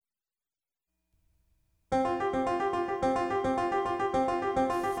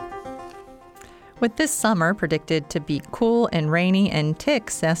With this summer predicted to be cool and rainy and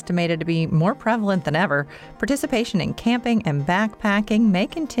ticks estimated to be more prevalent than ever, participation in camping and backpacking may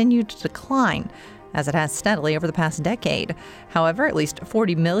continue to decline, as it has steadily over the past decade. However, at least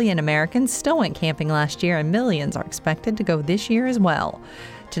 40 million Americans still went camping last year, and millions are expected to go this year as well.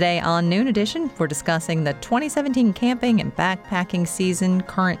 Today on Noon Edition, we're discussing the 2017 camping and backpacking season,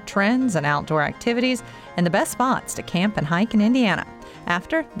 current trends and outdoor activities, and the best spots to camp and hike in Indiana.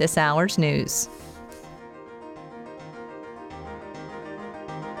 After this hour's news.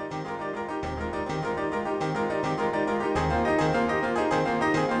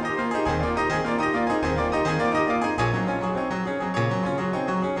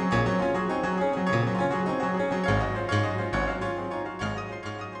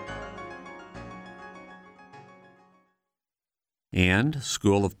 And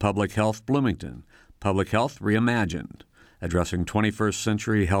School of Public Health Bloomington, Public Health Reimagined, addressing 21st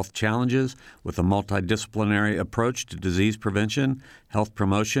century health challenges with a multidisciplinary approach to disease prevention, health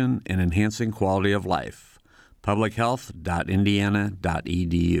promotion, and enhancing quality of life.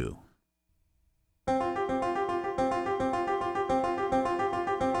 publichealth.indiana.edu.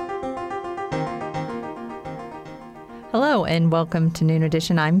 Hello and welcome to Noon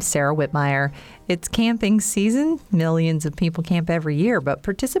Edition. I'm Sarah Whitmire. It's camping season. Millions of people camp every year, but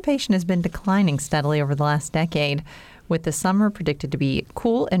participation has been declining steadily over the last decade. With the summer predicted to be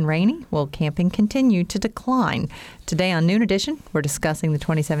cool and rainy, will camping continue to decline? Today on Noon Edition, we're discussing the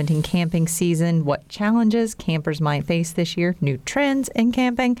 2017 camping season, what challenges campers might face this year, new trends in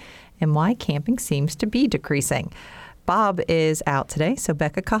camping, and why camping seems to be decreasing. Bob is out today, so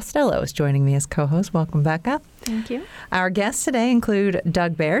Becca Costello is joining me as co-host. Welcome, Becca. Thank you. Our guests today include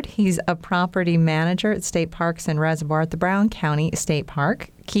Doug Baird. He's a property manager at State Parks and Reservoir at the Brown County State Park.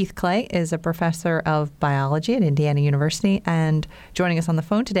 Keith Clay is a professor of biology at Indiana University. And joining us on the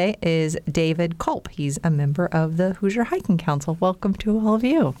phone today is David Culp. He's a member of the Hoosier Hiking Council. Welcome to all of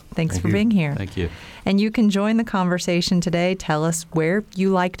you. Thanks for being here. Thank you. And you can join the conversation today. Tell us where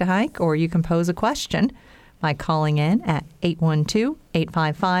you like to hike, or you can pose a question by calling in at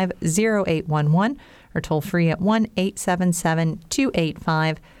 812-855-0811 or toll free at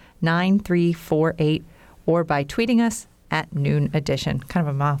 1-877-285-9348 or by tweeting us at Noon Edition. Kind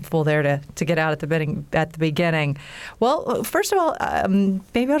of a mouthful there to get out at the beginning. Well, first of all,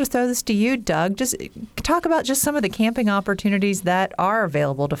 maybe I'll just throw this to you, Doug. Just talk about just some of the camping opportunities that are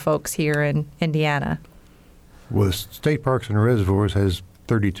available to folks here in Indiana. Well, the State Parks and Reservoirs has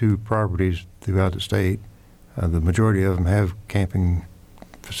 32 properties throughout the state. The majority of them have camping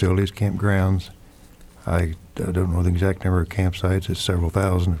facilities, campgrounds. I don't know the exact number of campsites. It's several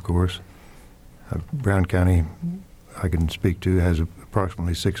thousand, of course. Brown County, I can speak to, has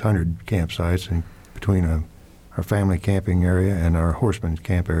approximately 600 campsites. And between our family camping area and our horseman's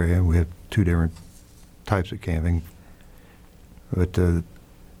camp area, we have two different types of camping. But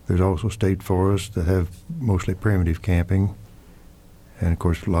there's also state forests that have mostly primitive camping. And, of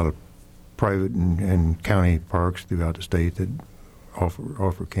course, a lot of private and county parks throughout the state that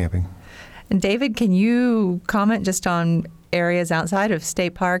offer camping. And David, can you comment just on areas outside of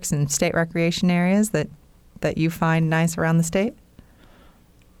state parks and state recreation areas that you find nice around the state?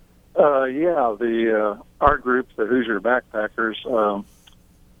 Our group, the Hoosier Backpackers,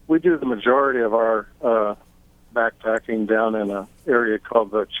 we do the majority of our backpacking down in an area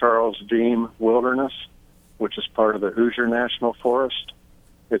called the Charles Dean Wilderness, which is part of the Hoosier National Forest.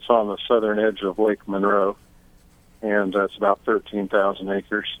 It's on the southern edge of Lake Monroe, and it's about 13,000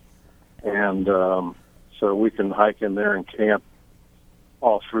 acres. And so we can hike in there and camp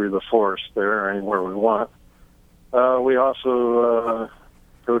all through the forest there, anywhere we want. We also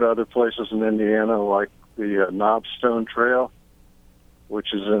go to other places in Indiana, like the Knobstone Trail,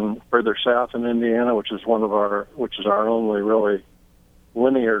 which is further south in Indiana, which is our only really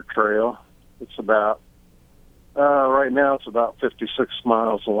linear trail. It's about right now it's about 56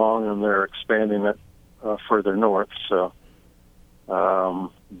 miles long, and they're expanding it further north. So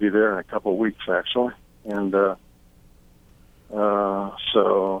be there in a couple of weeks, actually. And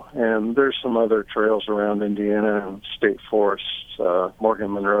and there's some other trails around Indiana and state forests,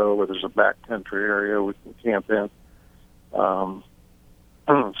 Morgan Monroe, where there's a backcountry area we can camp in.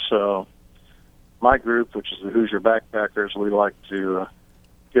 So my group, which is the Hoosier Backpackers, we like to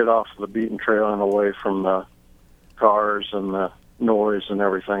get off the beaten trail and away from the cars and the noise and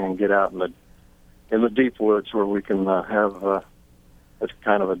everything, and get out in the deep woods where we can have a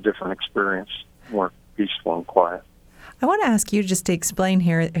kind of a different experience, more peaceful and quiet. I want to ask you just to explain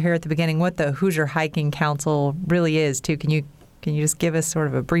here at the beginning what the Hoosier Hiking Council really is, too. Can you just give us sort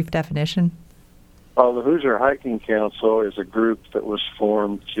of a brief definition? Well, the Hoosier Hiking Council is a group that was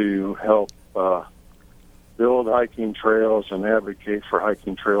formed to help build hiking trails and advocate for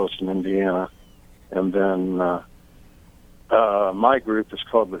hiking trails in Indiana. And then my group is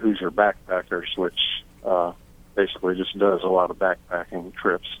called the Hoosier Backpackers, which basically just does a lot of backpacking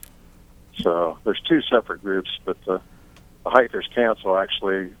trips. So there's two separate groups, but the Hikers Council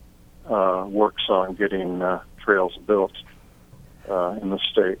actually works on getting trails built in the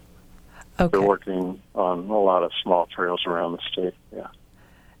state. Okay. They're working on a lot of small trails around the state, yeah.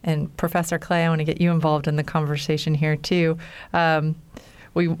 And Professor Clay, I want to get you involved in the conversation here too.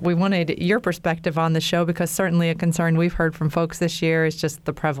 We wanted your perspective on the show because certainly a concern we've heard from folks this year is just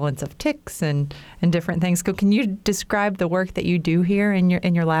the prevalence of ticks and different things. So can you describe the work that you do here in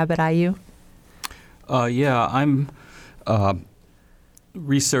your lab at IU? Yeah, I'm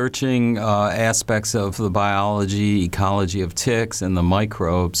researching aspects of the biology, ecology of ticks and the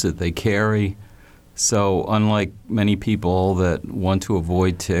microbes that they carry. So unlike many people that want to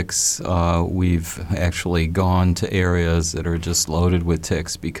avoid ticks, we've actually gone to areas that are just loaded with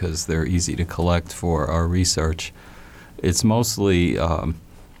ticks because they're easy to collect for our research. It's mostly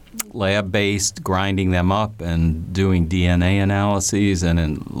lab-based, grinding them up and doing DNA analyses and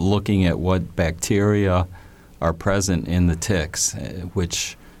then looking at what bacteria are present in the ticks,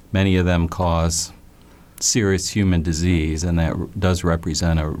 which many of them cause serious human disease, and that does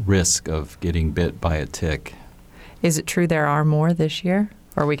represent a risk of getting bit by a tick. Is it true there are more this year,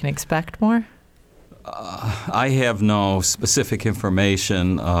 or we can expect more? I have no specific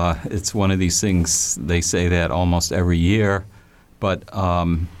information. It's one of these things, they say that almost every year, but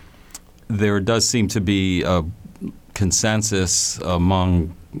there does seem to be a consensus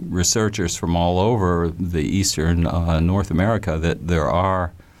among researchers from all over the eastern North America that there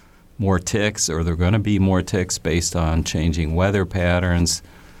are more ticks, or there are going to be more ticks based on changing weather patterns,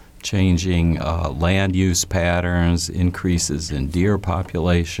 changing land use patterns, increases in deer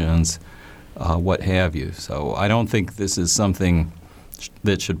populations, what have you. So I don't think this is something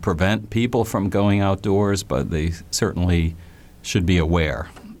that should prevent people from going outdoors, but they certainly should be aware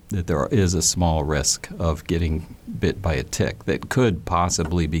that there is a small risk of getting bit by a tick that could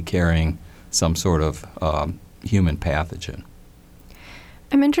possibly be carrying some sort of human pathogen.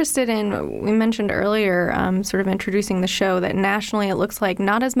 I'm interested in, we mentioned earlier, sort of introducing the show, that nationally it looks like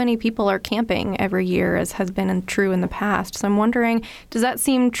not as many people are camping every year as has been true in the past. So I'm wondering, does that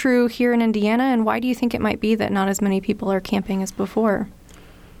seem true here in Indiana, and why do you think it might be that not as many people are camping as before?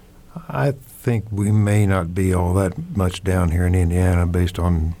 I think we may not be all that much down here in Indiana based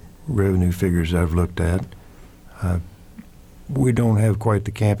on revenue figures I've looked at. We don't have quite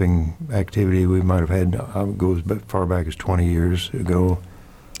the camping activity we might have had. It goes as far back as 20 years ago.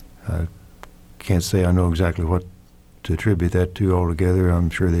 Can't say I know exactly what to attribute that to altogether. I'm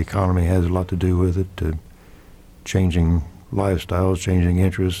sure the economy has a lot to do with it, changing lifestyles, changing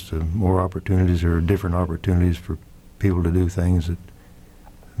interests, more opportunities or different opportunities for people to do things that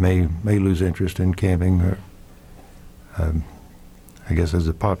may lose interest in camping. I guess as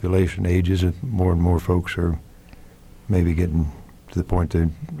the population ages, more and more folks are maybe getting to the point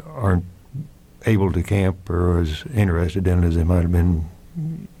that aren't able to camp or as interested in it as they might have been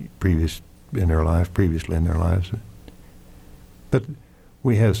previously in their lives. But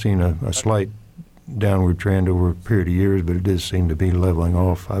we have seen a slight downward trend over a period of years, but it does seem to be leveling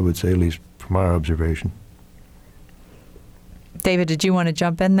off, I would say, at least from my observation. David, did you want to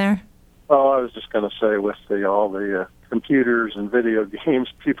jump in there? Oh, I was just going to say with all the computers and video games,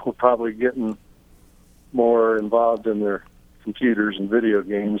 people probably getting more involved in their computers and video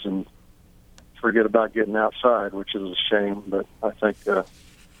games and forget about getting outside, which is a shame. But I think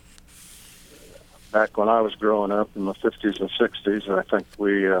back when I was growing up in the 50s and 60s, I think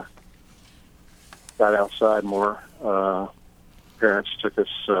we got outside more. Parents took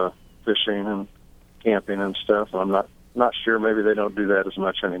us fishing and camping and stuff. I'm not sure. Maybe they don't do that as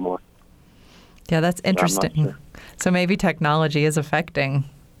much anymore. Yeah, that's interesting. Sure. So maybe technology is affecting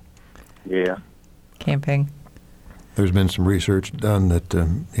camping. There's been some research done that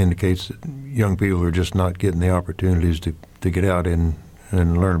indicates that young people are just not getting the opportunities to get out and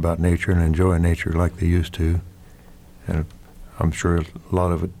learn about nature and enjoy nature like they used to. And I'm sure a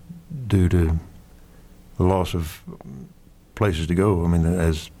lot of it due to the loss of places to go. I mean,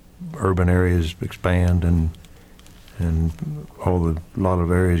 as urban areas expand and a lot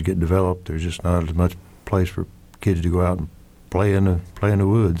of areas get developed, there's just not as much place for kids to go out and play in the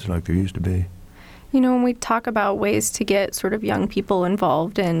woods like there used to be. When we talk about ways to get sort of young people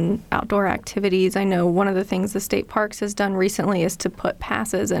involved in outdoor activities, I know one of the things the state parks has done recently is to put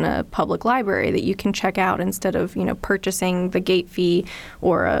passes in a public library that you can check out instead of, purchasing the gate fee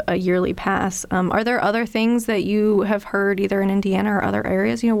or a yearly pass. Are there other things that you have heard either in Indiana or other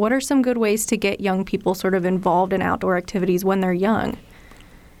areas? What are some good ways to get young people sort of involved in outdoor activities when they're young?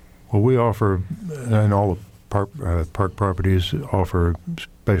 Well, we offer, and all the park properties offer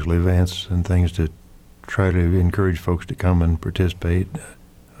special events and things to try to encourage folks to come and participate.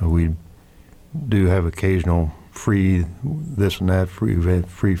 We do have occasional free this and that,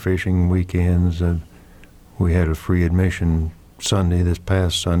 free fishing weekends. We had a free admission Sunday, this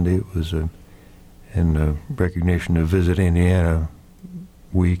past Sunday. It was in recognition of Visit Indiana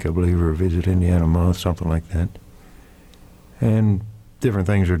Week, I believe, or Visit Indiana Month, something like that. And different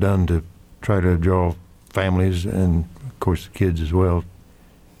things are done to try to draw families and, of course, the kids as well,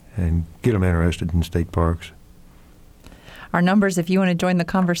 and get them interested in state parks. Our numbers, if you want to join the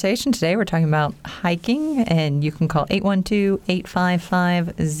conversation today, we're talking about hiking, and you can call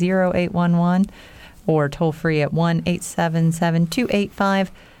 812-855-0811 or toll free at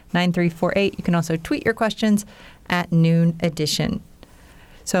 1-877-285-9348. You can also tweet your questions at Noon Edition.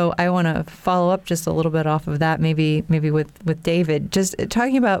 So I want to follow up just a little bit off of that, maybe with David, just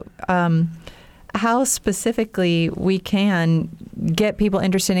talking about how specifically we can get people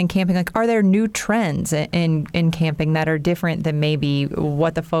interested in camping. Like, are there new trends in camping that are different than maybe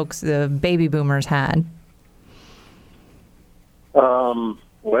what the baby boomers had? I'm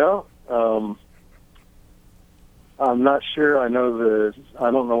not sure. I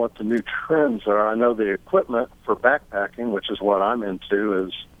don't know what the new trends are. I know the equipment for backpacking, which is what I'm into,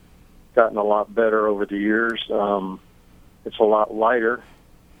 has gotten a lot better over the years. It's a lot lighter.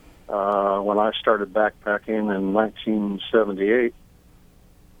 When I started backpacking in 1978,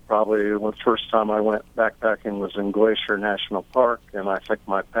 probably the first time I went backpacking was in Glacier National Park, and I think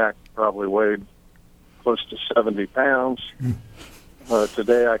my pack probably weighed close to 70 pounds.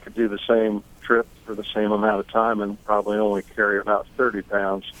 Today I could do the same trip for the same amount of time and probably only carry about 30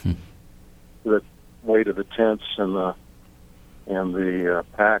 pounds. The weight of the tents and the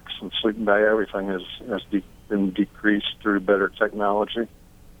packs and sleeping bag, everything has been decreased through better technology.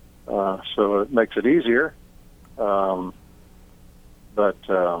 So it makes it easier. But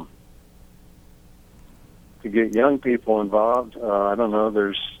to get young people involved, I don't know,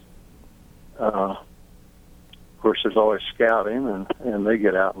 of course, there's always scouting, and they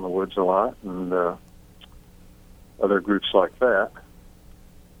get out in the woods a lot, and other groups like that,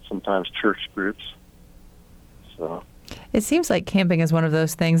 sometimes church groups. So it seems like camping is one of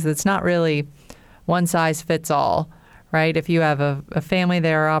those things that's not really one size fits all, right? If you have a family,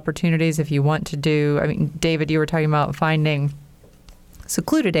 there are opportunities. If you want to do, David, you were talking about finding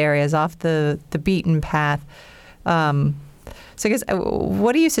secluded areas off the beaten path. So I guess,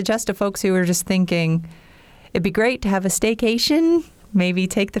 what do you suggest to folks who are just thinking, it'd be great to have a staycation, maybe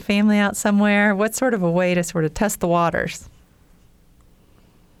take the family out somewhere? What's sort of a way to sort of test the waters?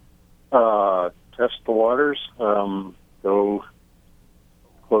 Test the waters. Go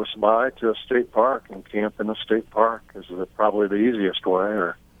close by to a state park and camp in a state park is probably the easiest way.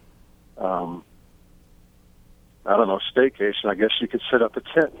 Or, I don't know, staycation. I guess you could set up a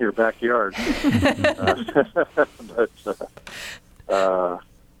tent in your backyard.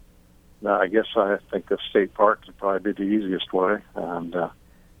 No, I guess I think a state park would probably be the easiest way. And, of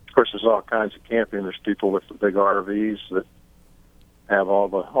course, there's all kinds of camping. There's people with the big RVs that have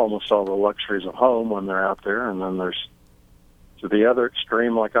almost all the luxuries of home when they're out there. And then there's, to the other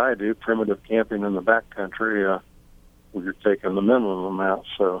extreme, like I do, primitive camping in the backcountry, where you're taking the minimum amount.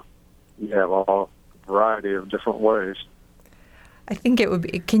 So you have a variety of different ways. I think it would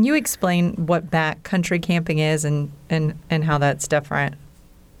be, can you explain what backcountry camping is and how that's different?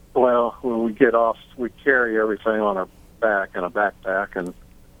 Well, when we get off, we carry everything on our back in a backpack, and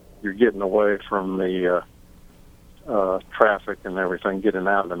you're getting away from the traffic and everything, getting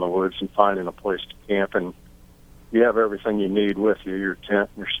out in the woods and finding a place to camp. And you have everything you need with you, your tent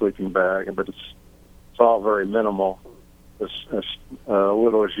and your sleeping bag, but it's all very minimal, as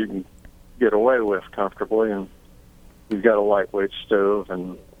little as you can get away with comfortably. And you've got a lightweight stove,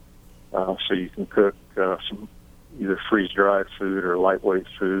 and so you can cook some either freeze-dried food or lightweight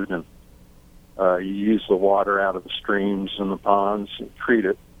food, and you use the water out of the streams and the ponds and treat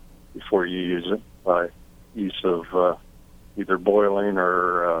it before you use it by use of either boiling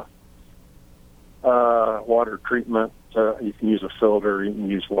or water treatment. You can use a filter, you can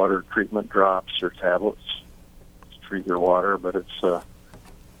use water treatment drops or tablets to treat your water, but it's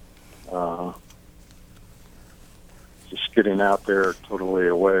just getting out there totally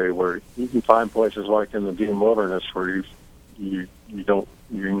away, where you can find places like in the Dean Wilderness where you don't,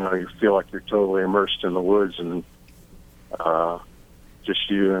 you feel like you're totally immersed in the woods and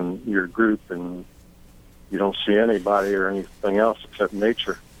just you and your group, and you don't see anybody or anything else except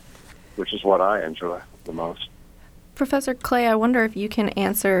nature, which is what I enjoy the most. Professor Clay, I wonder if you can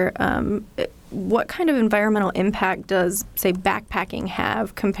answer what kind of environmental impact does, say, backpacking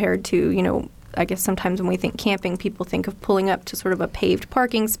have compared to, I guess sometimes when we think camping, people think of pulling up to sort of a paved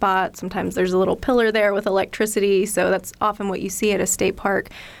parking spot. Sometimes there's a little pillar there with electricity, so that's often what you see at a state park.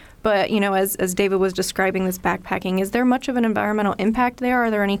 But, as David was describing this backpacking, is there much of an environmental impact there? Are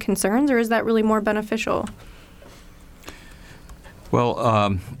there any concerns, or is that really more beneficial?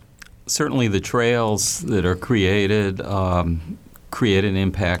 Well, certainly the trails that are created create an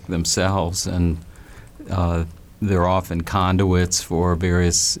impact themselves, and they're often conduits for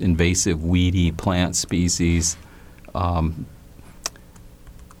various invasive weedy plant species.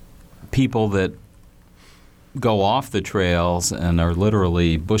 People that go off the trails and are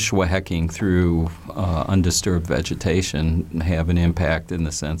literally bushwhacking through undisturbed vegetation have an impact in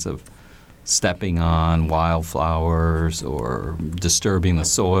the sense of stepping on wildflowers or disturbing the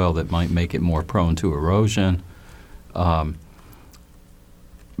soil that might make it more prone to erosion.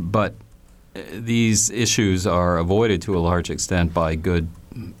 But these issues are avoided to a large extent by good,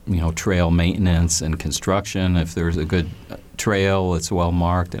 trail maintenance and construction. If there's a good trail, it's well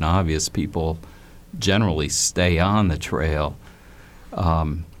marked and obvious, people generally stay on the trail.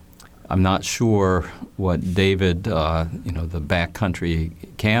 I'm not sure what David, the backcountry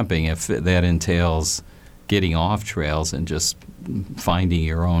camping, if that entails getting off trails and just finding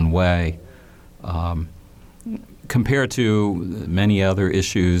your own way. Compared to many other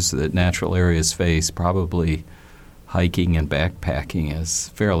issues that natural areas face, probably hiking and backpacking is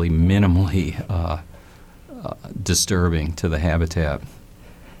fairly minimally disturbing to the habitat.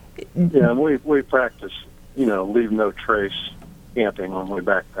 Yeah, and we practice, leave no trace camping when we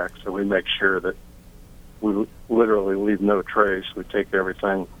backpack, so we make sure that we literally leave no trace. We take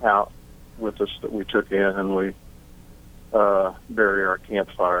everything out with us that we took in, and we bury our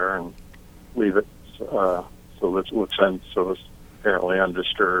campfire and leave it so it's apparently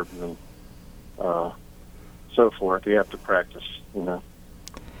undisturbed and so forth. You have to practice, You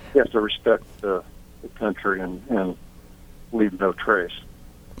have to respect the country and leave no trace.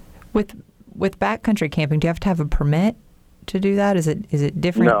 With backcountry camping, do you have to have a permit to do that? Is it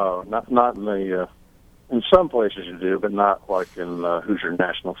different? No, not in the. In some places you do, but not like in Hoosier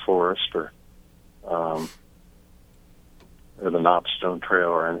National Forest or the Knobstone Trail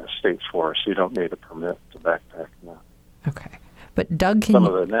or in a state forest. You don't need a permit to backpack. No. Okay, but Doug, some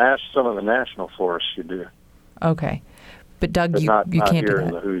of the national forests you do. Okay, but Doug, you not can't here do that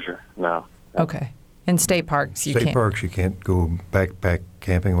in the Hoosier. No. Okay. In state parks, you can't. State parks, you can't go backpack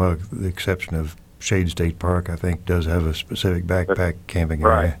camping. Well, the exception of Shade State Park, I think, does have a specific backpack camping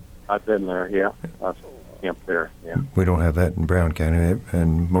area. Right. I've been there, yeah. I've camped there, yeah. We don't have that in Brown County,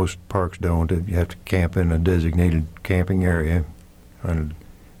 and most parks don't. You have to camp in a designated camping area on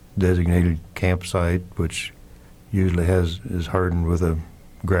a designated campsite, which usually is hardened with a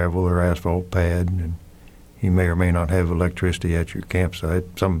gravel or asphalt pad, and you may or may not have electricity at your campsite.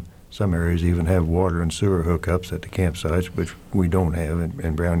 Some areas even have water and sewer hookups at the campsites, which we don't have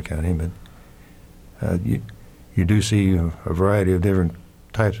in Brown County. But you do see a variety of different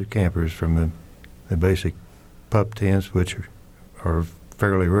types of campers, from the basic pup tents, which are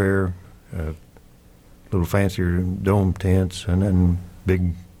fairly rare, little fancier dome tents, and then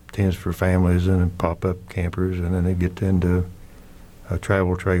big tents for families, and then pop-up campers, and then they get into a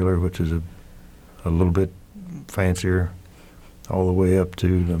travel trailer, which is a little bit fancier, all the way up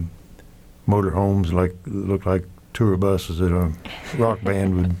to the motorhomes look like tour buses that a rock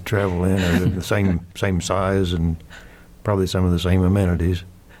band would travel in, or the same size and probably some of the same amenities.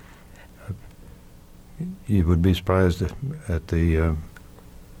 You would be surprised at the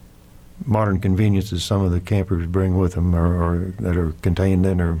modern conveniences some of the campers bring with them, or that are contained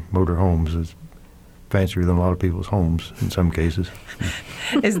in their motorhomes. It's fancier than a lot of people's homes in some cases.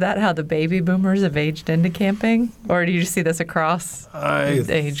 Is that how the baby boomers have aged into camping? Or do you see this across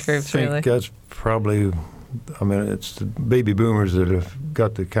age groups, really? I think that's probably, it's the baby boomers that have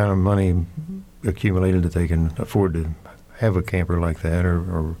got the kind of money accumulated that they can afford to have a camper like that,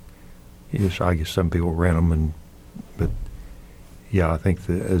 or yes, I guess some people rent them. But yeah, I think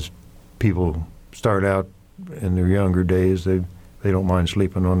that as people start out in their younger days, they don't mind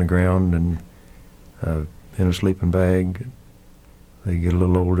sleeping on the ground and in a sleeping bag. They get a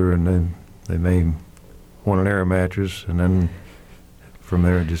little older, and then they may want an air mattress, and then from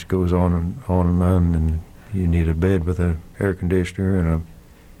there it just goes on and on, and you need a bed with an air conditioner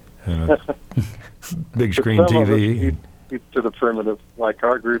and a big screen Some TV. Of us keep to the primitive, like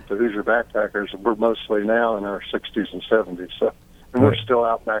our group, the Hoosier Backpackers. We're mostly now in our 60s and 70s, so and we're still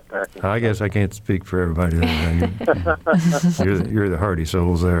out backpacking. I guess I can't speak for everybody. You're the hardy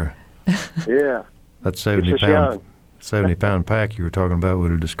souls there. Yeah. That 70-pound pack you were talking about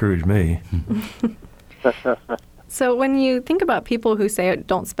would have discouraged me. So when you think about people who say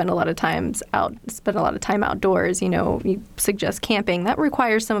don't spend a lot of time outdoors, you suggest camping. That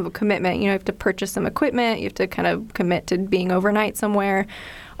requires some of a commitment. You have to purchase some equipment. You have to kind of commit to being overnight somewhere.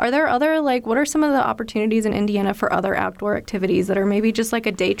 Are there other, what are some of the opportunities in Indiana for other outdoor activities that are maybe just like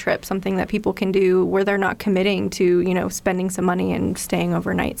a day trip, something that people can do where they're not committing to, spending some money and staying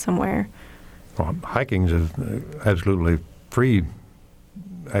overnight somewhere? Well, hiking's an absolutely free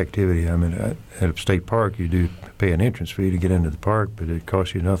activity. I mean, at a state park, you do pay an entrance fee to get into the park, but it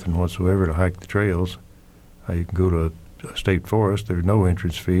costs you nothing whatsoever to hike the trails. You can go to a state forest. There's no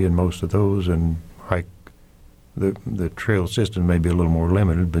entrance fee in most of those, and hike. The trail system may be a little more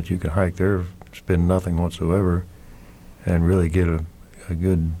limited, but you can hike there, spend nothing whatsoever, and really get a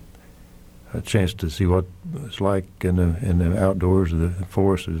good chance to see what it's like in the outdoors of the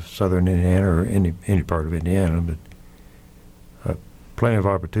forests of southern Indiana or any part of Indiana. But plenty of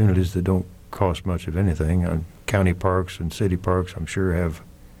opportunities that don't cost much of anything. County parks and city parks, I'm sure, have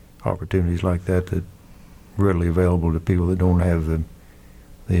opportunities like that readily available to people that don't have the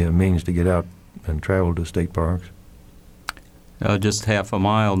means to get out and travel to state parks. Just half a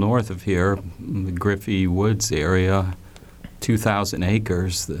mile north of here, the Griffey Woods area, 2,000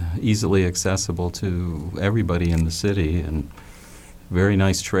 acres, easily accessible to everybody in the city, and very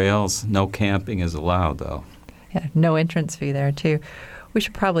nice trails. No camping is allowed, though. Yeah, no entrance fee there, too. We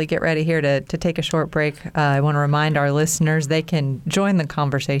should probably get ready here to take a short break. I want to remind our listeners they can join the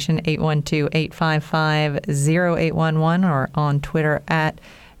conversation, 812-855-0811, or on Twitter at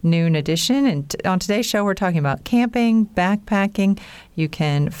Noon Edition. And on today's show, we're talking about camping, backpacking. You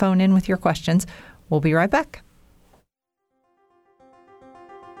can phone in with your questions. We'll be right back.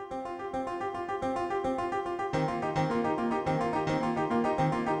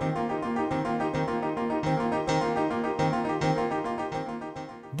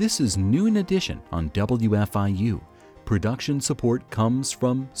 This is Noon Edition on WFIU. Production support comes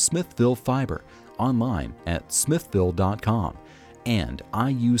from Smithville Fiber, online at smithville.com, and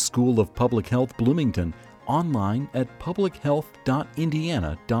IU School of Public Health Bloomington, online at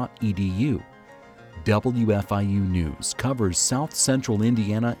publichealth.indiana.edu. WFIU News covers South Central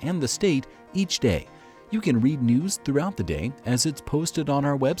Indiana and the state each day. You can read news throughout the day as it's posted on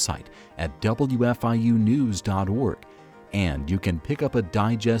our website at wfiunews.org. And you can pick up a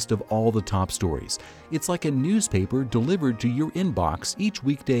digest of all the top stories. It's like a newspaper delivered to your inbox each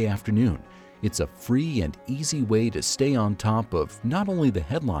weekday afternoon. It's a free and easy way to stay on top of not only the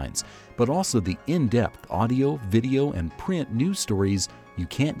headlines, but also the in-depth audio, video, and print news stories you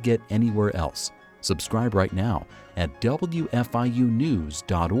can't get anywhere else. Subscribe right now at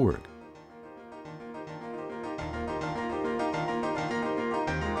wfiunews.org.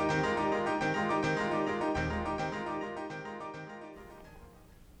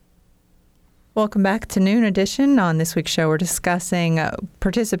 Welcome back to Noon Edition. On this week's show, we're discussing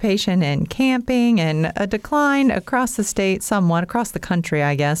participation in camping and a decline across the state, somewhat across the country,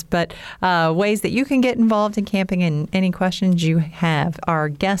 I guess, but ways that you can get involved in camping and any questions you have. Our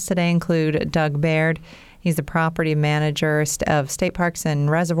guests today include Doug Baird. He's the property manager of state parks and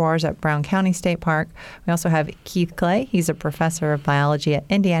reservoirs at Brown County State Park. We also have Keith Clay. He's a professor of biology at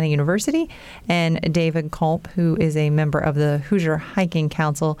Indiana University. And David Culp, who is a member of the Hoosier Hiking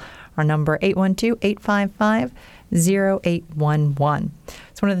Council. Our number, 812-855-0811.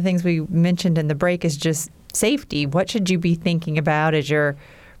 So one of the things we mentioned in the break is just safety. What should you be thinking about as you're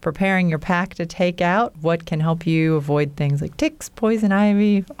preparing your pack to take out? What can help you avoid things like ticks, poison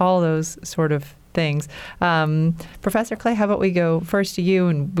ivy, all those sort of things. Professor Clay, how about we go first to you?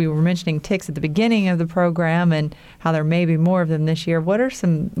 And we were mentioning ticks at the beginning of the program and how there may be more of them this year. What's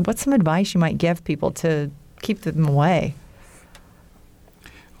some advice you might give people to keep them away?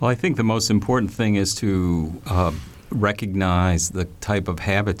 Well, I think the most important thing is to recognize the type of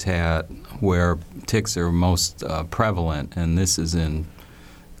habitat where ticks are most prevalent, and this is in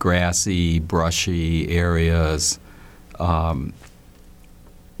grassy, brushy areas.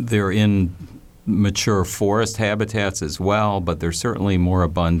 They're in mature forest habitats as well, but they're certainly more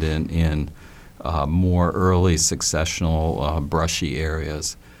abundant in more early successional brushy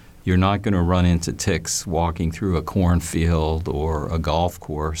areas. You're not going to run into ticks walking through a cornfield or a golf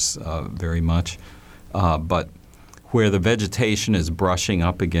course very much, but where the vegetation is brushing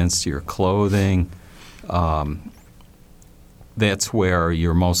up against your clothing, that's where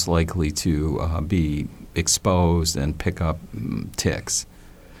you're most likely to be exposed and pick up ticks.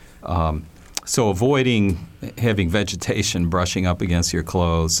 So avoiding having vegetation brushing up against your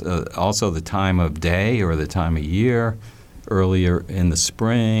clothes, also the time of day or the time of year, earlier in the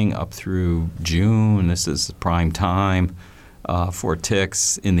spring up through June, this is prime time for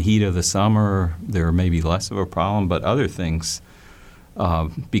ticks. In the heat of the summer, there may be less of a problem, but other things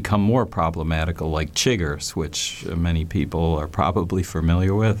become more problematical, like chiggers, which many people are probably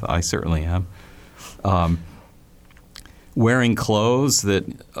familiar with. I certainly am. Wearing clothes that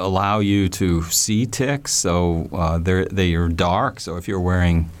allow you to see ticks, so they are dark. So if you're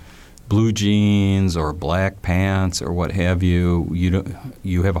wearing blue jeans or black pants or what have you,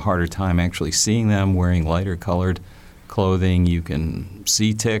 you have a harder time actually seeing them. Wearing lighter colored clothing, you can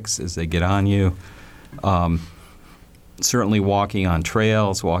see ticks as they get on you. Certainly walking on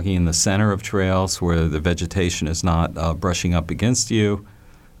trails, walking in the center of trails where the vegetation is not brushing up against you.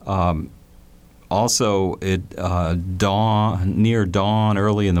 Also, near dawn,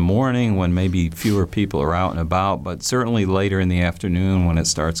 early in the morning, when maybe fewer people are out and about, but certainly later in the afternoon when it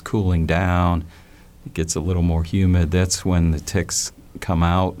starts cooling down, it gets a little more humid. That's when the ticks come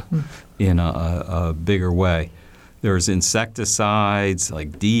out in a bigger way. There's insecticides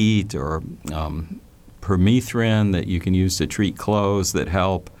like DEET or permethrin that you can use to treat clothes that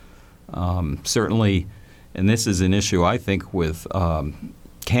help. Certainly, and this is an issue I think with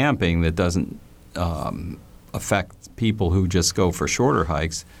camping that doesn't affect people who just go for shorter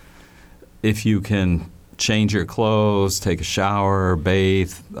hikes. If you can change your clothes, take a shower,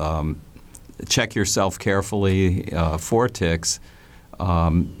 bathe, check yourself carefully for ticks,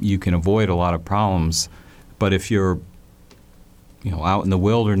 you can avoid a lot of problems. But if you're out in the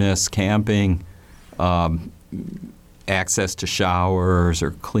wilderness camping, access to showers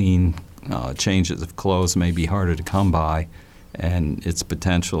or clean changes of clothes may be harder to come by. And it's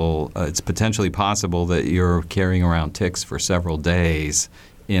potentially possible that you're carrying around ticks for several days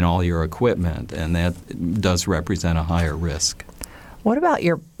in all your equipment, and that does represent a higher risk. What about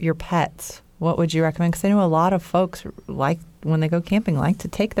your pets? What would you recommend? Because I know a lot of folks, like when they go camping, like to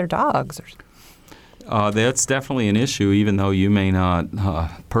take their dogs. That's definitely an issue, even though you may not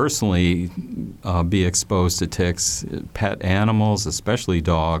personally be exposed to ticks. Pet animals, especially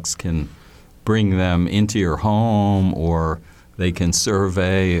dogs, can bring them into your home, or they can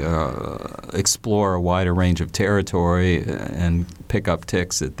survey, explore a wider range of territory and pick up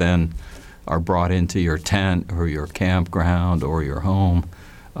ticks that then are brought into your tent or your campground or your home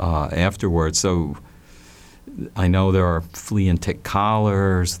afterwards. So I know there are flea and tick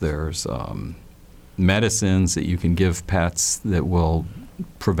collars. There's medicines that you can give pets that will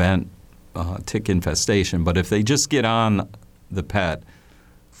prevent tick infestation. But if they just get on the pet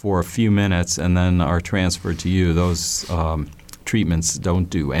for a few minutes and then are transferred to you, those treatments don't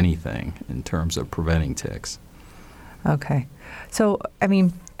do anything in terms of preventing ticks. Okay. So, I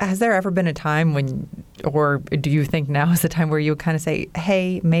mean, has there ever been a time when, or do you think now is the time where you would kind of say,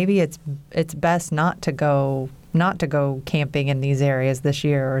 hey, maybe it's best not to go camping in these areas this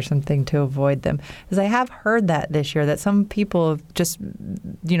year or something to avoid them? Because I have heard that this year, that some people have just,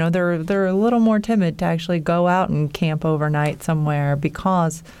 they're a little more timid to actually go out and camp overnight somewhere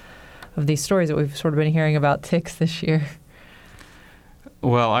because of these stories that we've sort of been hearing about ticks this year.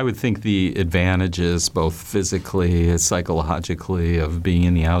 Well, I would think the advantages, both physically and psychologically, of being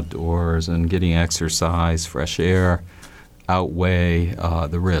in the outdoors and getting exercise, fresh air, outweigh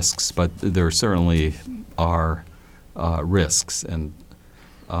the risks. But there certainly are risks, and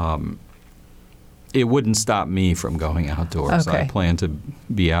it wouldn't stop me from going outdoors. Okay. I plan to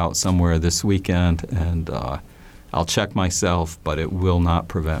be out somewhere this weekend, and I'll check myself, but it will not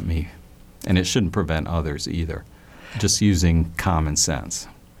prevent me, and it shouldn't prevent others either. Just using common sense.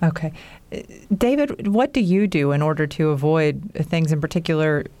 Okay. David, what do you do in order to avoid things, in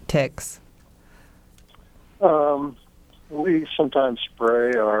particular ticks? We sometimes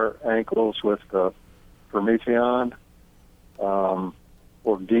spray our ankles with Prometheon or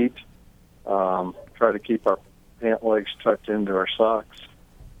DEET. Try to keep our pant legs tucked into our socks.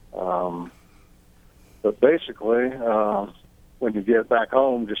 But basically, when you get back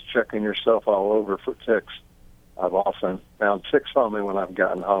home, just checking yourself all over for ticks. I've often found ticks on me when I've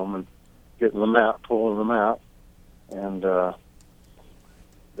gotten home and getting them out, pulling them out. And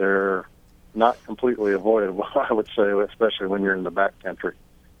they're not completely avoidable, I would say, especially when you're in the backcountry.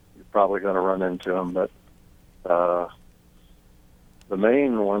 You're probably going to run into them. But the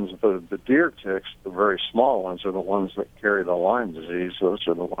main ones, the deer ticks, the very small ones, are the ones that carry the Lyme disease. Those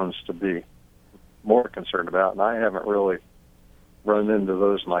are the ones to be more concerned about. And I haven't really run into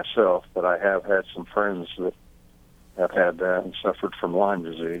those myself, but I have had some friends that have had that and suffered from Lyme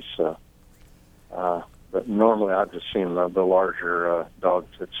disease. So, but normally I've just seen the larger dog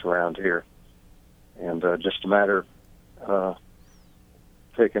ticks around here, and just a matter of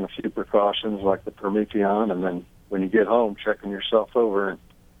taking a few precautions like the Prometheon, and then when you get home, checking yourself over and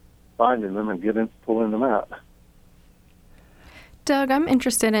finding them and pulling them out. Doug, I'm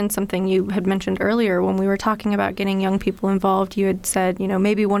interested in something you had mentioned earlier when we were talking about getting young people involved. You had said,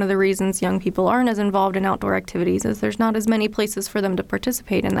 maybe one of the reasons young people aren't as involved in outdoor activities is there's not as many places for them to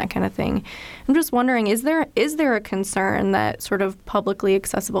participate in that kind of thing. I'm just wondering, is there a concern that sort of publicly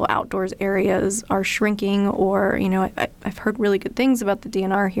accessible outdoors areas are shrinking? Or, I've heard really good things about the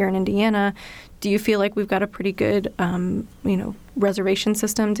DNR here in Indiana. Do you feel like we've got a pretty good, reservation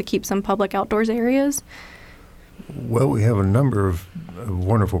system to keep some public outdoors areas? Well, we have a number of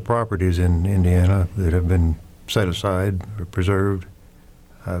wonderful properties in Indiana that have been set aside or preserved.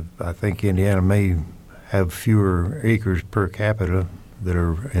 I think Indiana may have fewer acres per capita that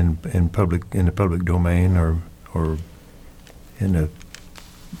are in the public domain or in a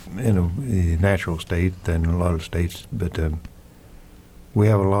natural state than a lot of states, but we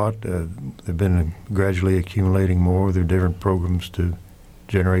have a lot. They've been gradually accumulating more. There are different programs to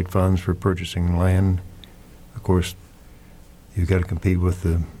generate funds for purchasing land. Of course, you've got to compete with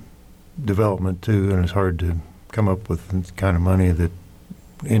the development too, and it's hard to come up with the kind of money that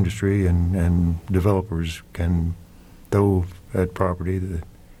industry and developers can throw at property.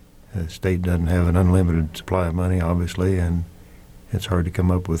 The state doesn't have an unlimited supply of money, obviously, and it's hard to come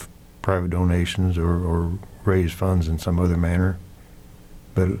up with private donations or raise funds in some other manner.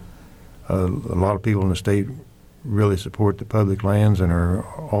 But a lot of people in the state really support the public lands and are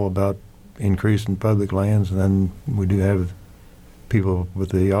all about increasing public lands, and then we do have people with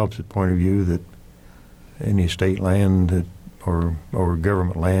the opposite point of view that any state land that or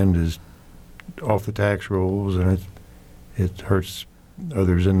government land is off the tax rolls, and it hurts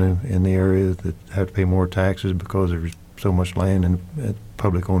others in the area that have to pay more taxes because there's so much land in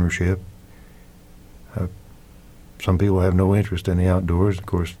public ownership. Some people have no interest in the outdoors. Of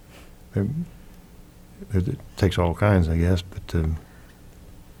course, it takes all kinds, I guess, but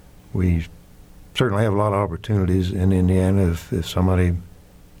we certainly have a lot of opportunities in Indiana. If somebody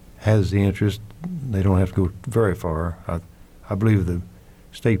has the interest, they don't have to go very far. I believe the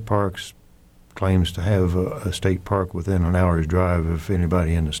state parks claims to have a state park within an hour's drive of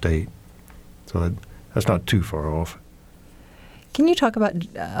anybody in the state, so that's not too far off. Can you talk about?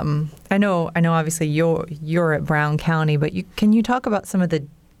 I know. Obviously, you're at Brown County, but can you talk about some of the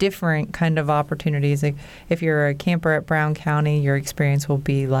different kind of opportunities? Like if you're a camper at Brown County, your experience will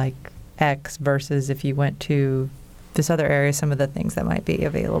be like X versus if you went to this other area, some of the things that might be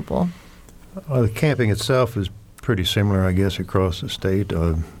available. The camping itself is pretty similar, I guess, across the state.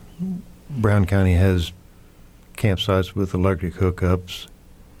 Brown County has campsites with electric hookups.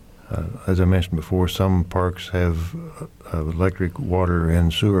 As I mentioned before, some parks have electric water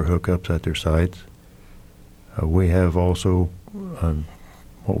and sewer hookups at their sites. We have also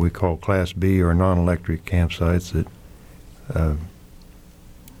what we call Class B or non-electric campsites that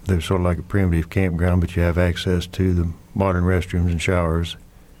they're sort of like a primitive campground, but you have access to the modern restrooms and showers.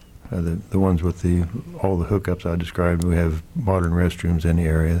 The ones with all the hookups I described, we have modern restrooms in the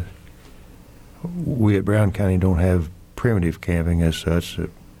area. We at Brown County don't have primitive camping as such.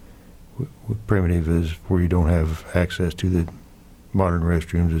 Primitive is where you don't have access to the modern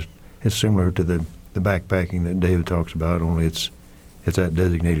restrooms. It's similar to the backpacking that David talks about, only it's at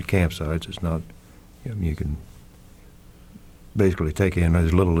designated campsites. It's not, you can basically take in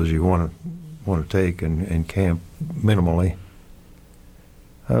as little as you want to take and camp minimally.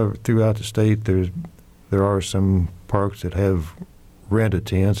 Throughout the state, there are some parks that have rent-a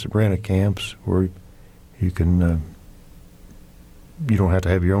camps where you can. You don't have to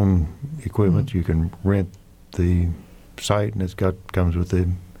have your own equipment. Mm-hmm. You can rent the site, and comes with a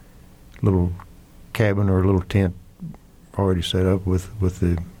little cabin or a little tent already set up with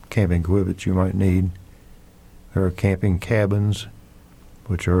the camping equipment you might need. There are camping cabins,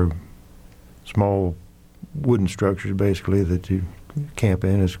 which are small wooden structures basically that you camp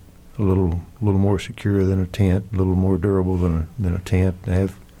in. It's a little more secure than a tent, a little more durable than a tent. They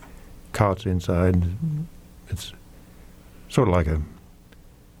have cots inside. It's sort of like a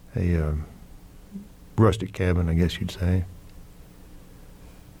rustic cabin, I guess you'd say.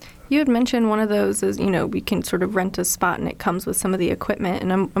 You had mentioned one of those is, we can sort of rent a spot and it comes with some of the equipment.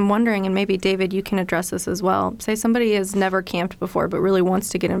 And I'm wondering, and maybe David, you can address this as well. Say somebody has never camped before but really wants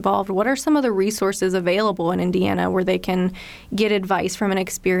to get involved. What are some of the resources available in Indiana where they can get advice from an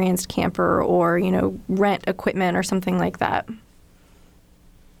experienced camper or, rent equipment or something like that?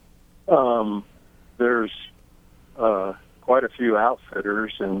 There's quite a few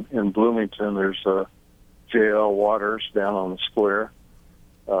outfitters in Bloomington. There's J.L. Waters down on the square.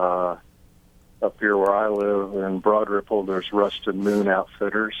 Up here where I live in Broad Ripple, there's Rusted Moon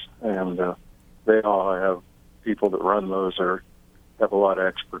Outfitters, and they all have people that run those have a lot of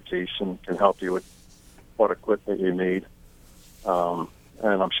expertise and can help you with what equipment you need. And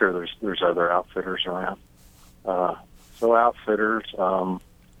I'm sure there's other outfitters around. So outfitters,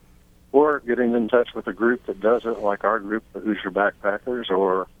 or getting in touch with a group that does it, like our group, the Hoosier Backpackers,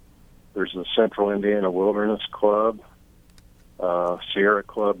 or there's the Central Indiana Wilderness Club. Sierra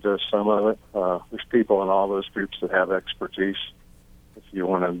Club does some of it. There's people in all those groups that have expertise if you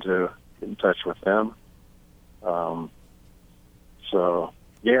wanted to get in touch with them. So,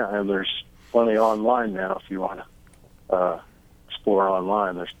 yeah, and there's plenty online now if you want to explore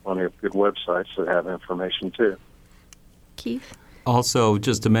online. There's plenty of good websites that have information, too. Keith? Also,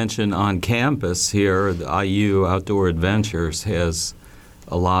 just to mention, on campus here, the IU Outdoor Adventures has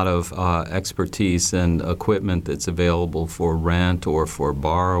a lot of expertise and equipment that's available for rent or for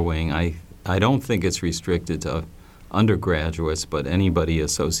borrowing. I don't think it's restricted to undergraduates, but anybody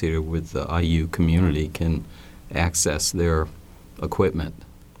associated with the IU community can access their equipment,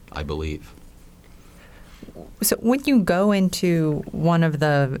 I believe. So when you go into one of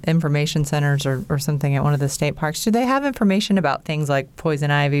the information centers or something at one of the state parks, do they have information about things like poison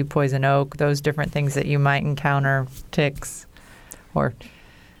ivy, poison oak, those different things that you might encounter, ticks, or...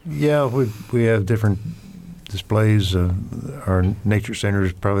 Yeah, we have different displays. Our nature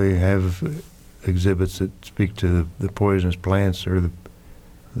centers probably have exhibits that speak to the poisonous plants or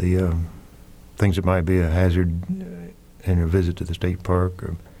the things that might be a hazard in your visit to the state park.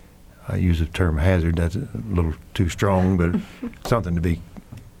 Or I use the term hazard. That's a little too strong, but something to be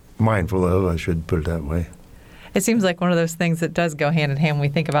mindful of. I should put it that way. It seems like one of those things that does go hand in hand when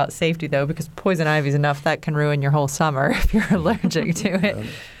we think about safety, though, because poison ivy is enough that can ruin your whole summer if you're allergic to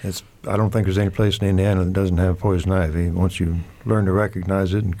it. I don't think there's any place in Indiana that doesn't have poison ivy. Once you learn to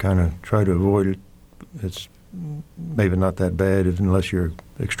recognize it and kind of try to avoid it, it's maybe not that bad unless you're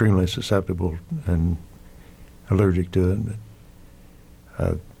extremely susceptible and allergic to it.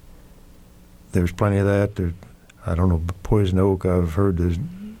 But, there's plenty of that. I don't know, poison oak,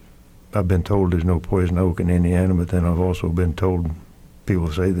 I've been told there's no poison oak in Indiana, but then I've also been told people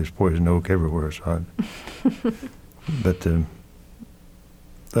say there's poison oak everywhere. So but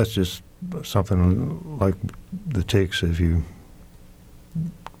that's just something like the ticks. If you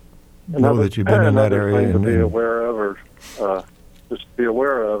know that you've been in that area, to be aware of, or just be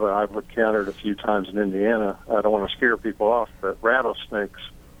aware of. I've encountered a few times in Indiana. I don't want to scare people off, but rattlesnakes.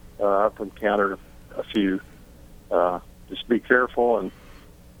 I've encountered a few. Just be careful and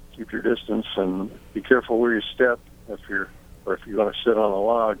keep your distance, and be careful where you step. If you're going to sit on a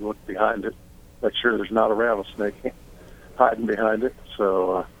log, look behind it. Make sure there's not a rattlesnake hiding behind it.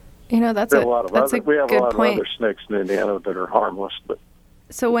 So, that's a we have a lot of point. other snakes in Indiana that are harmless, but.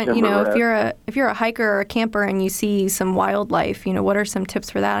 So when if you're a hiker or a camper and you see some wildlife, what are some tips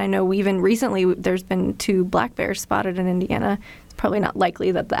for that? I know even recently there's been 2 black bears spotted in Indiana. It's probably not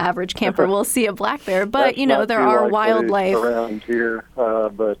likely that the average camper will see a black bear, but there are wildlife around here.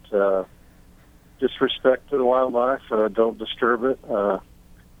 But just respect to the wildlife. Don't disturb it.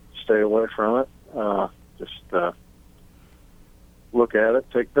 Stay away from it. Just look at it.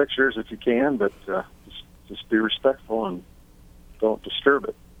 Take pictures if you can, but just be respectful and don't disturb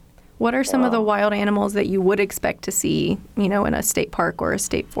it. What are some of the wild animals that you would expect to see, in a state park or a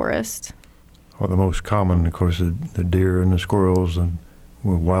state forest? Well, the most common, of course, the deer and the squirrels and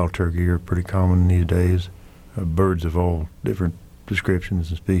wild turkey are pretty common these days. Birds of all different descriptions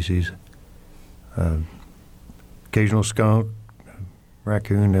and species. Occasional skunk,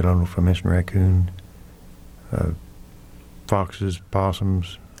 raccoon. I don't know if I mentioned raccoon. Foxes,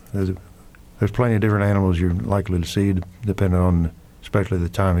 possums. There's plenty of different animals you're likely to see, depending on especially the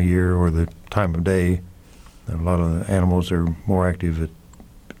time of year or the time of day. A lot of the animals are more active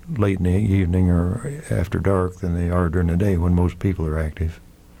late in the evening or after dark than they are during the day when most people are active.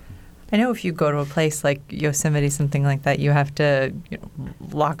 I know if you go to a place like Yosemite, something like that, you have to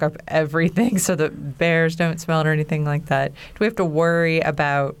lock up everything so that bears don't smell it or anything like that. Do we have to worry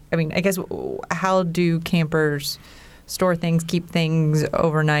about, I guess, how do campers store things, keep things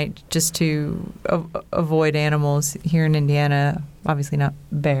overnight just to avoid animals here in Indiana? Obviously not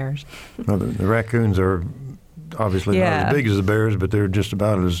bears. Well, the raccoons are obviously not as big as the bears, but they're just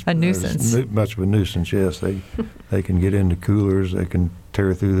about as a nuisance. As much of a nuisance, yes. They can get into coolers. They can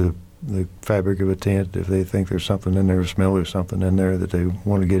tear through the fabric of a tent if they think there's something in there, smell there's something in there that they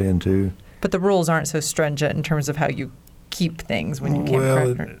want to get into. But the rules aren't so stringent in terms of how you keep things when you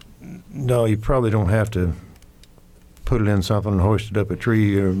camp. No, you probably don't have to put it in something and hoist it up a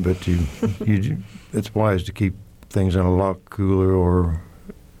tree, but it's wise to keep things in a locked cooler or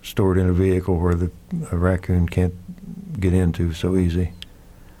stored in a vehicle where a raccoon can't get into so easy.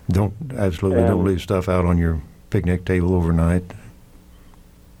 Don't leave stuff out on your picnic table overnight.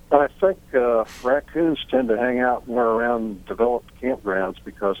 I think raccoons tend to hang out more around developed campgrounds,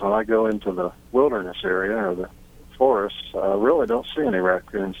 because when I go into the wilderness area or the forest, I really don't see any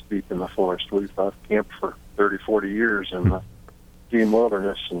raccoons deep in the forest. I've camped for 30, 40 years in the Dean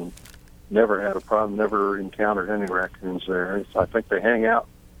Wilderness and never had a problem, never encountered any raccoons there. I think they hang out.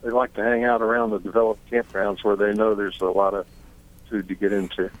 They like to hang out around the developed campgrounds where they know there's a lot of food to get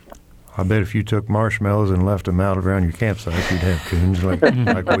into. I bet if you took marshmallows and left them out around your campsite, you'd have coons like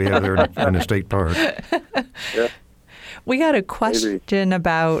we have there in the state park. Yeah. We got a question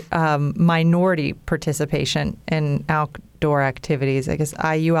about minority participation in outdoor activities. I guess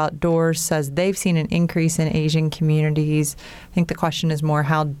IU Outdoors says they've seen an increase in Asian communities. I think the question is more,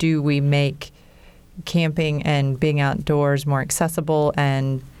 how do we make camping and being outdoors more accessible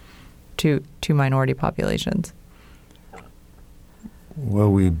and to minority populations?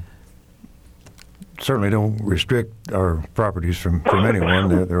 Well, we certainly don't restrict our properties from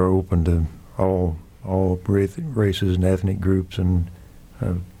anyone. They're open to all races and ethnic groups and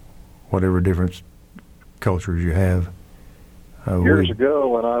whatever different cultures you have. Years ago,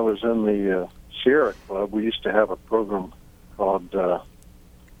 when I was in the Sierra Club, we used to have a program called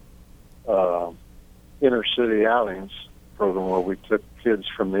Inner City Outings program, where we took kids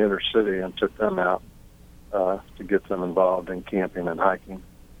from the inner city and took them out to get them involved in camping and hiking.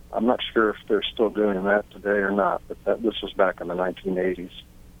 I'm not sure if they're still doing that today or not, but this was back in the 1980s.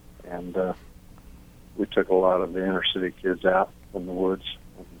 And we took a lot of the inner city kids out in the woods.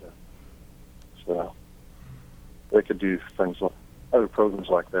 And, so they could do things like other programs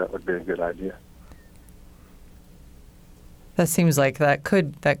like that would be a good idea. That seems like that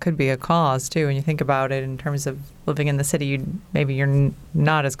could be a cause too. When you think about it, in terms of living in the city, maybe you're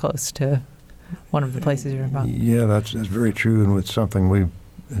not as close to one of the places you're involved. Yeah, that's very true, and it's something we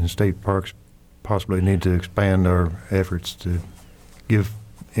in state parks possibly need to expand our efforts to give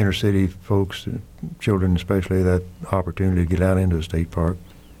inner city folks, children especially, that opportunity to get out into a state park.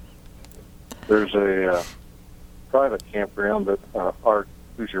 There's a private campground that our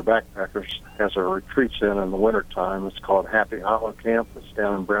Hoosier Backpackers has a retreats in the wintertime. It's called Happy Hollow Camp. It's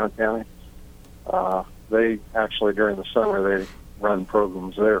down in Brown County. They actually, during the summer, they run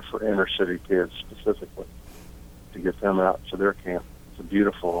programs there for inner city kids specifically to get them out to their camp. It's a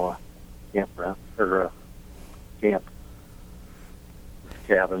beautiful campground, or camp.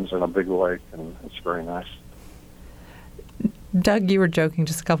 Cabins and a big lake, and it's very nice. Doug, you were joking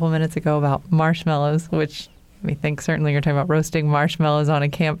just a couple minutes ago about marshmallows, which we think certainly you're talking about roasting marshmallows on a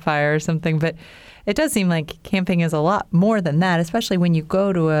campfire or something, but it does seem like camping is a lot more than that, especially when you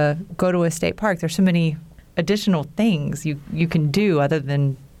go to a state park. There's so many additional things you can do other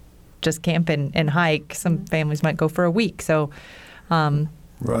than just camp and hike. Some families might go for a week. So,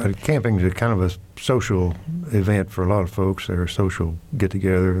 right, camping is kind of a social event for a lot of folks. They're a social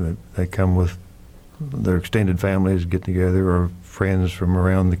get-together. They come with their extended families, get together, or friends from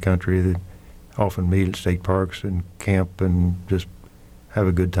around the country that often meet at state parks and camp and just have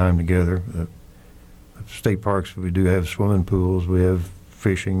a good time together. State parks, we do have swimming pools. We have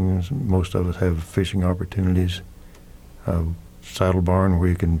fishing. Most of us have fishing opportunities. Saddle barn where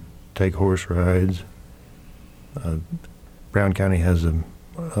you can take horse rides. Brown County has a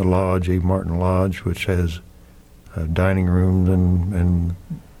lodge, Eve Martin Lodge, which has dining rooms and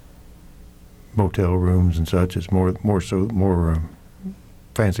motel rooms and such. It's more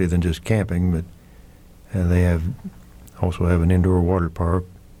fancy than just camping, but they also have an indoor water park.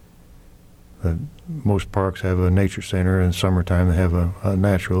 Most parks have a nature center. In summertime, they have a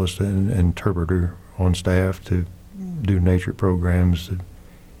naturalist and interpreter on staff to do nature programs to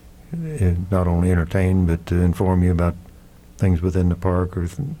not only entertain but to inform you about things within the park or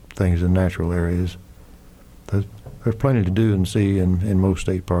things in natural areas. There's plenty to do and see in most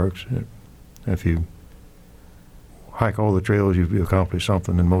state parks. If you hike all the trails, you've accomplished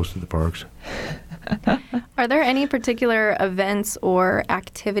something in most of the parks. Are there any particular events or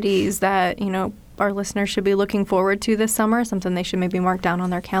activities that, our listeners should be looking forward to this summer, something they should maybe mark down on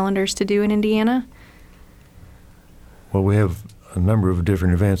their calendars to do in Indiana? Well, we have a number of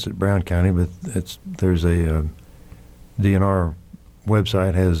different events at Brown County, but there's a DNR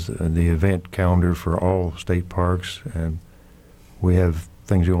website has the event calendar for all state parks, and we have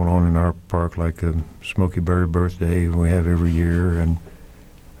things going on in our park like a Smoky Bird birthday we have every year, and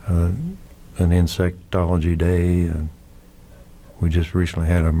an insectology day. And We just recently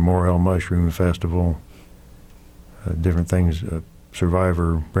had a Morel Mushroom Festival, different things.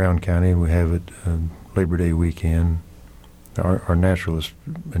 Survivor Brown County, we have it Labor Day weekend. Our naturalist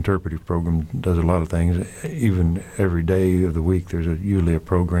interpretive program does a lot of things. Even every day of the week there's usually a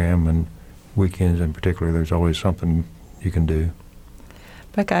program, and weekends in particular there's always something you can do.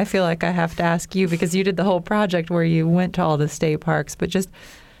 Becca, I feel like I have to ask you, because you did the whole project where you went to all the state parks, but just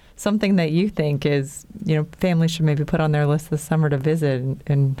something that you think is, families should maybe put on their list this summer to visit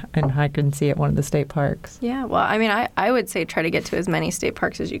and hike and see at one of the state parks. Yeah, well, I mean, I would say try to get to as many state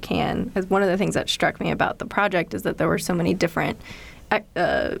parks as you can. As one of the things that struck me about the project is that there were so many different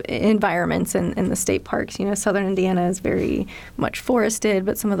environments in the state parks. Southern Indiana is very much forested,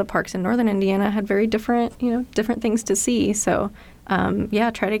 but some of the parks in northern Indiana had very different things to see. So,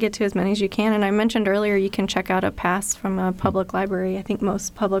 try to get to as many as you can. And I mentioned earlier you can check out a pass from a public library. I think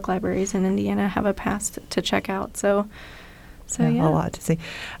most public libraries in Indiana have a pass to check out. So yeah. A lot to see.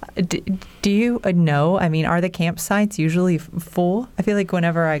 Do you know, are the campsites usually full? I feel like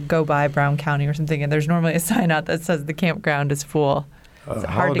whenever I go by Brown County or something, and there's normally a sign out that says the campground is full.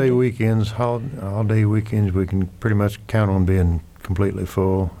 Holiday weekends, we can pretty much count on being completely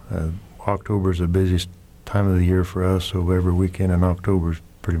full. October is the busiest time of the year for us, so every weekend in October is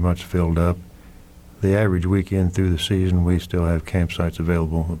pretty much filled up. The average weekend through the season, we still have campsites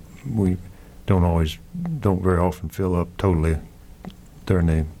available. We don't very often fill up totally during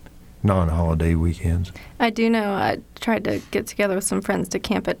the non-holiday weekends. I do know I tried to get together with some friends to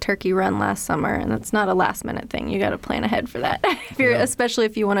camp at Turkey Run last summer, and it's not a last-minute thing. You got to plan ahead for that, especially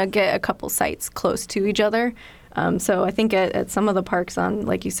if you want to get a couple sites close to each other. So I think at some of the parks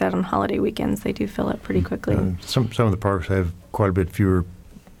like you said, on holiday weekends, they do fill up pretty quickly. Some of the parks have quite a bit fewer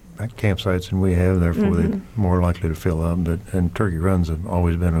campsites than we have, therefore they're more likely to fill up. And Turkey Run's have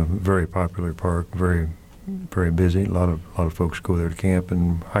always been a very popular park, very, very busy. A lot of folks go there to camp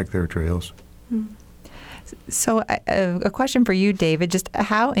and hike their trails. So a question for you, David, just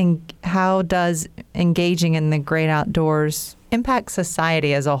how does engaging in the great outdoors impact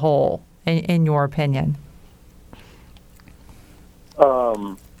society as a whole, in your opinion?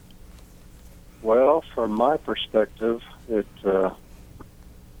 Well, from my perspective, it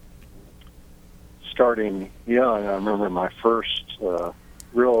starting young, I remember my first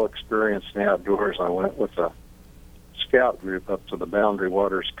real experience in the outdoors. I went with a scout group up to the Boundary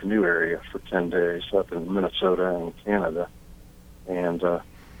Waters canoe area for 10 days up in Minnesota and Canada. And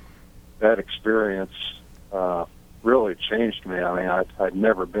that experience really changed me. I mean, I'd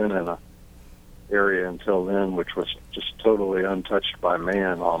never been in a area until then which was just totally untouched by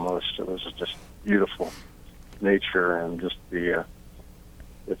man almost. It was just beautiful nature, and just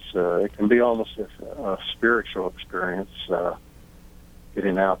it can be almost a spiritual experience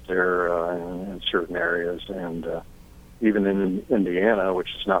getting out there in certain areas. And even in Indiana, which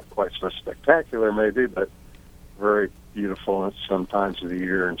is not quite so spectacular maybe, but very beautiful at some times of the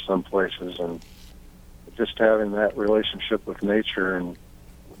year in some places. And just having that relationship with nature and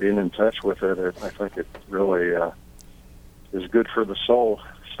being in touch with it, I think it really is good for the soul,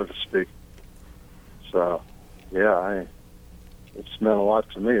 so to speak. So, yeah, it's meant a lot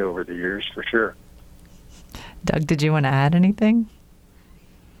to me over the years, for sure. Doug, did you want to add anything?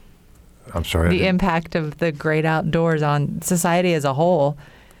 I'm sorry. The impact of the great outdoors on society as a whole.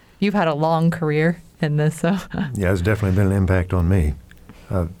 You've had a long career in this, so. Yeah, it's definitely been an impact on me.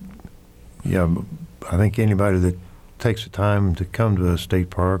 I think anybody that takes the time to come to a state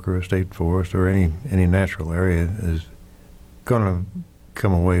park or a state forest or any natural area is going to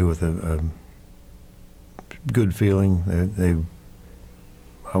come away with a good feeling.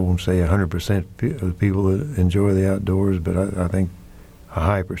 I won't say 100% of the people that enjoy the outdoors, but I think a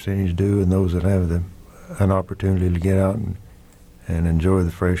high percentage do, and those that have an opportunity to get out and enjoy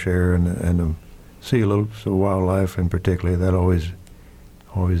the fresh air and to see a little wildlife in particular, that always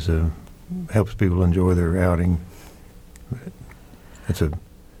helps people enjoy their outing. It's a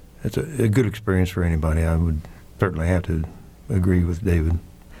good experience for anybody. I would certainly have to agree with David.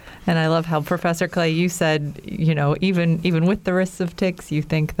 And I love how, Professor Clay, you said, even with the risks of ticks, you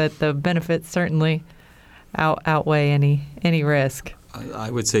think that the benefits certainly outweigh any risk.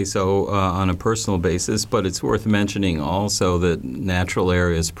 I would say so on a personal basis, but it's worth mentioning also that natural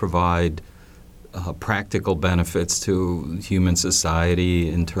areas provide practical benefits to human society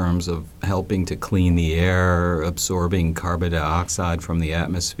in terms of helping to clean the air, absorbing carbon dioxide from the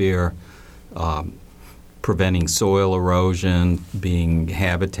atmosphere, preventing soil erosion, being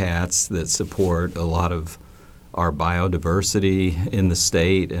habitats that support a lot of our biodiversity in the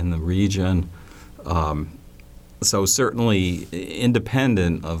state and the region. So certainly,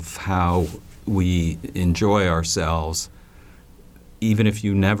 independent of how we enjoy ourselves, even if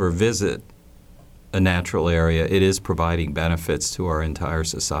you never visit a natural area, it is providing benefits to our entire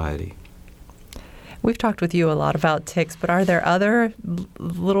society. We've talked with you a lot about ticks, but are there other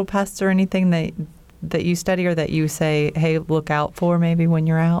little pests or anything that you study or that you say, hey, look out for maybe when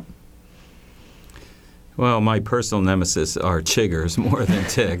you're out? Well, my personal nemesis are chiggers more than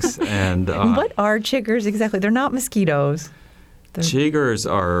ticks. And what are chiggers exactly? They're not mosquitoes.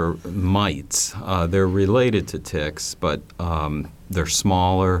 Chiggers are mites. They're related to ticks, but they're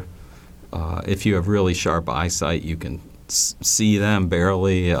smaller. If you have really sharp eyesight, you can see them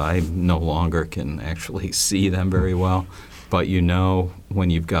barely. I no longer can actually see them very well, but you know when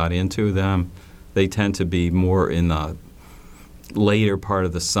you've got into them. They tend to be more in the later part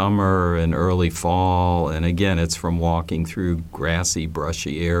of the summer and early fall, and again, it's from walking through grassy,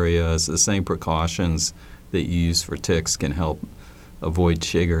 brushy areas. The same precautions that you use for ticks can help avoid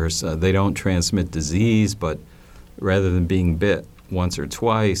chiggers. They don't transmit disease, but rather than being bit once or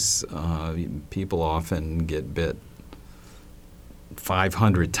twice, people often get bit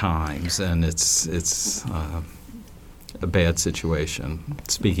 500 times, and it's a bad situation,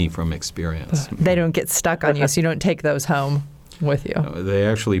 speaking from experience. They don't get stuck on you, so you don't take those home with you. They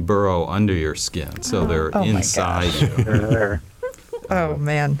actually burrow under your skin, so they're inside you. They're there. Oh,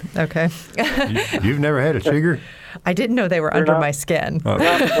 man. Okay. You've never had a chigger? I didn't know they were under my skin. They're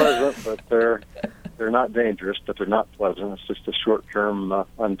not pleasant, but they're not dangerous, but they're not pleasant. It's just a short-term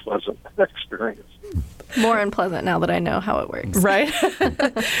unpleasant experience. More unpleasant now that I know how it works. Right.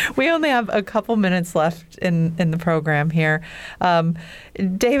 We only have a couple minutes left in the program here.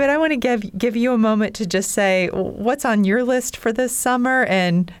 David, I want to give you a moment to just say what's on your list for this summer,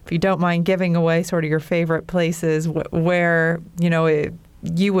 and if you don't mind giving away sort of your favorite places where,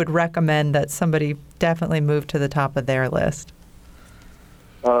 you would recommend that somebody definitely move to the top of their list.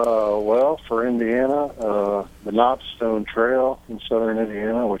 Well, for Indiana, the Knobstone Trail in southern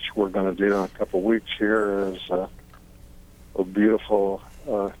Indiana, which we're going to do in a couple weeks here, is a beautiful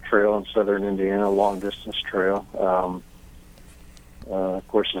trail in southern Indiana, long-distance trail. Of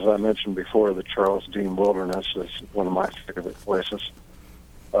course, as I mentioned before, the Charles Dean Wilderness is one of my favorite places.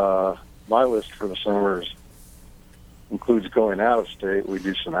 My list for the summer includes going out of state. We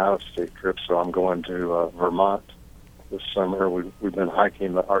do some out-of-state trips, so I'm going to Vermont this summer. We've been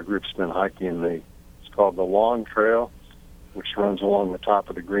hiking. Our group's been hiking it's called the Long Trail, which runs along the top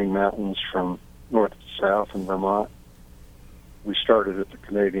of the Green Mountains from north to south in Vermont. We started at the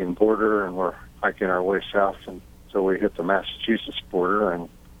Canadian border, and we're hiking our way south until we hit the Massachusetts border, and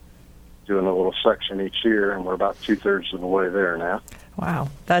doing a little section each year, and we're about 2/3 of the way there now. Wow,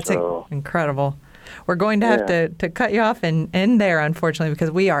 that's incredible. We're going to have to cut you off in there, unfortunately,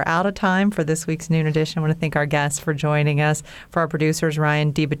 because we are out of time for this week's Noon Edition. I want to thank our guests for joining us. For our producers,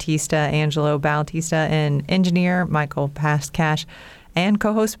 Ryan DiBattista, Angelo Bautista, and engineer Michael Pastcash, and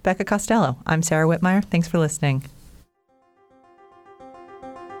co-host Becca Costello. I'm Sarah Whitmire. Thanks for listening.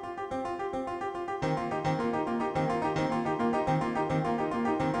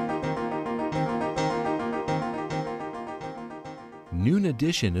 Noon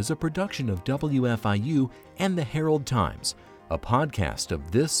Edition is a production of WFIU and the Herald Times. A podcast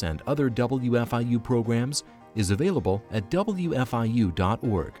of this and other WFIU programs is available at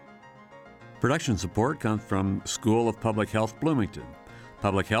WFIU.org. Production support comes from School of Public Health Bloomington.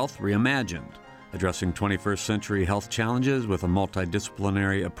 Public Health Reimagined, addressing 21st century health challenges with a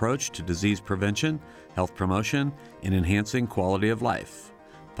multidisciplinary approach to disease prevention, health promotion, and enhancing quality of life.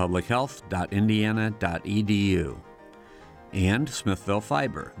 publichealth.indiana.edu. And Smithville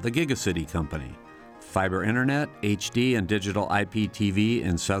Fiber, the Gigacity Company. Fiber Internet, HD, and digital IPTV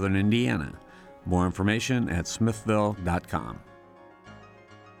in southern Indiana. More information at smithville.com.